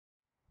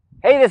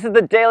Hey, this is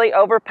the Daily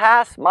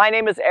Overpass. My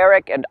name is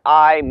Eric and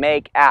I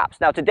make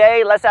apps. Now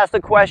today, let's ask the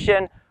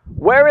question,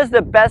 where is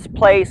the best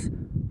place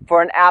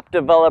for an app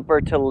developer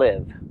to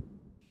live?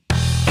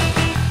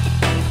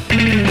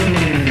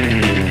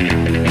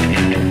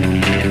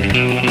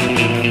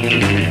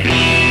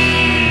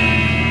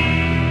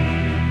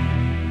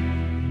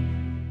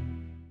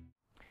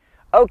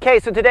 Okay,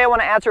 so today I want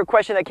to answer a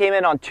question that came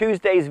in on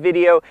Tuesday's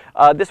video.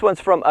 This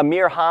one's from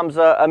Amir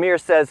Hamza. Amir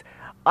says,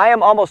 I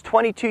am almost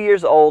 22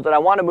 years old and I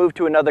want to move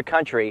to another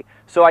country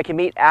so I can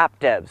meet app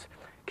devs.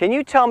 Can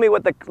you tell me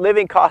what the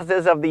living cost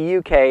is of the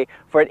UK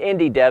for an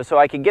indie dev so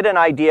I can get an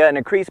idea and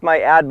increase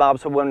my ad mob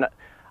so when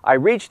I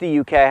reach the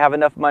UK I have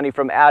enough money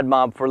from ad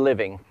mob for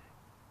living?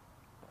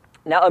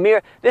 Now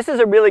Amir, this is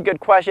a really good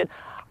question.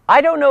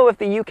 I don't know if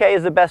the UK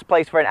is the best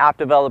place for an app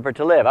developer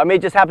to live. I mean,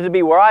 it just happens to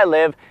be where I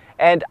live,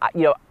 and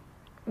you know,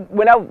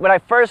 when I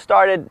first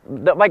started,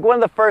 like one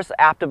of the first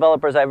app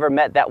developers I ever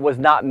met that was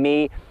not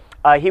me,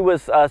 he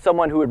was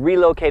someone who had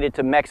relocated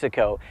to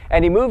Mexico,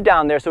 and he moved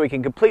down there so he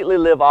can completely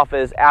live off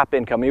his app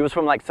income. He was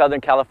from like Southern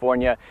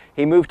California.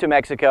 He moved to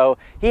Mexico.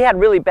 He had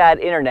really bad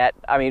internet.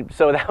 I mean,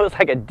 so that was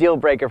like a deal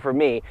breaker for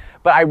me.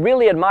 But I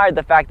really admired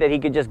the fact that he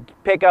could just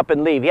pick up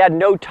and leave. He had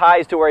no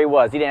ties to where he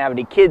was. He didn't have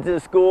any kids in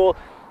school,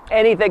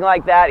 anything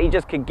like that. He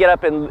just could get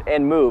up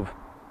and move.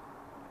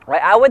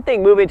 Right? I would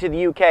think moving to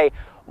the UK,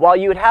 while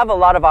you would have a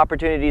lot of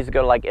opportunities to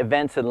go to like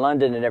events in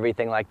London and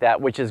everything like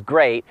that, which is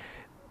great,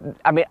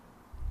 I mean,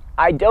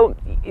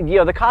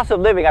 the cost of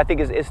living I think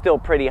is still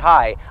pretty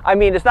high. I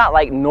mean, it's not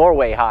like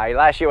Norway high.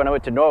 Last year when I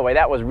went to Norway,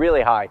 that was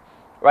really high,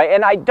 right?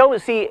 And I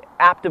don't see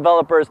app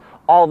developers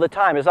all the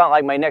time. It's not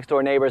like my next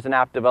door neighbor is an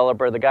app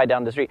developer, the guy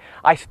down the street.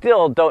 I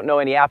still don't know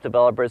any app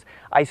developers.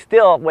 I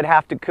still would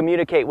have to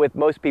communicate with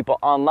most people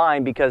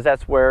online because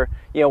that's where,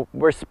 you know,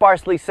 we're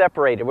sparsely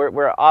separated.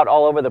 We're out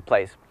all over the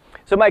place.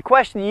 So my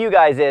question to you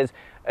guys is,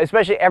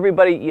 especially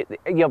everybody,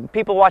 you know,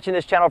 people watching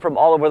this channel from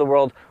all over the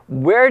world,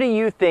 where do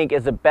you think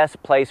is the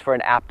best place for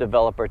an app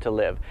developer to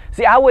live?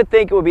 See, I would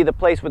think it would be the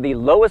place with the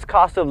lowest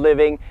cost of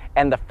living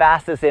and the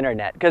fastest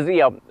internet. Because, you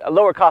know, a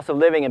lower cost of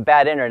living and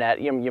bad internet,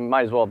 you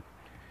might as well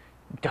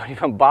don't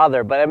even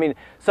bother. But I mean,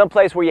 some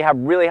place where you have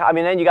really, I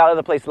mean, then you got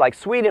other places like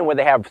Sweden where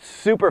they have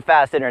super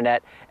fast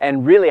internet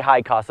and really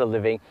high cost of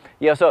living.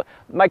 You know, so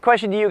my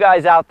question to you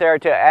guys out there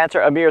to answer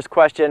Amir's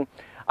question,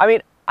 I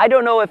mean, I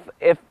don't know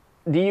if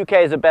the UK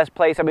is the best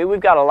place. I mean,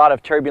 we've got a lot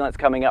of turbulence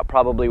coming up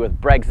probably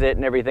with Brexit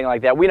and everything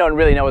like that. We don't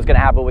really know what's going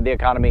to happen with the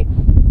economy.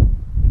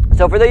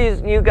 So for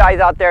those you guys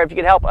out there, if you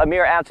can help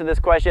Amir answer this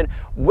question,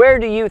 where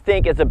do you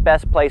think is the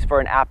best place for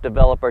an app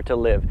developer to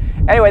live?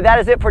 Anyway, that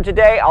is it for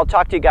today. I'll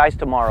talk to you guys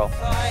tomorrow.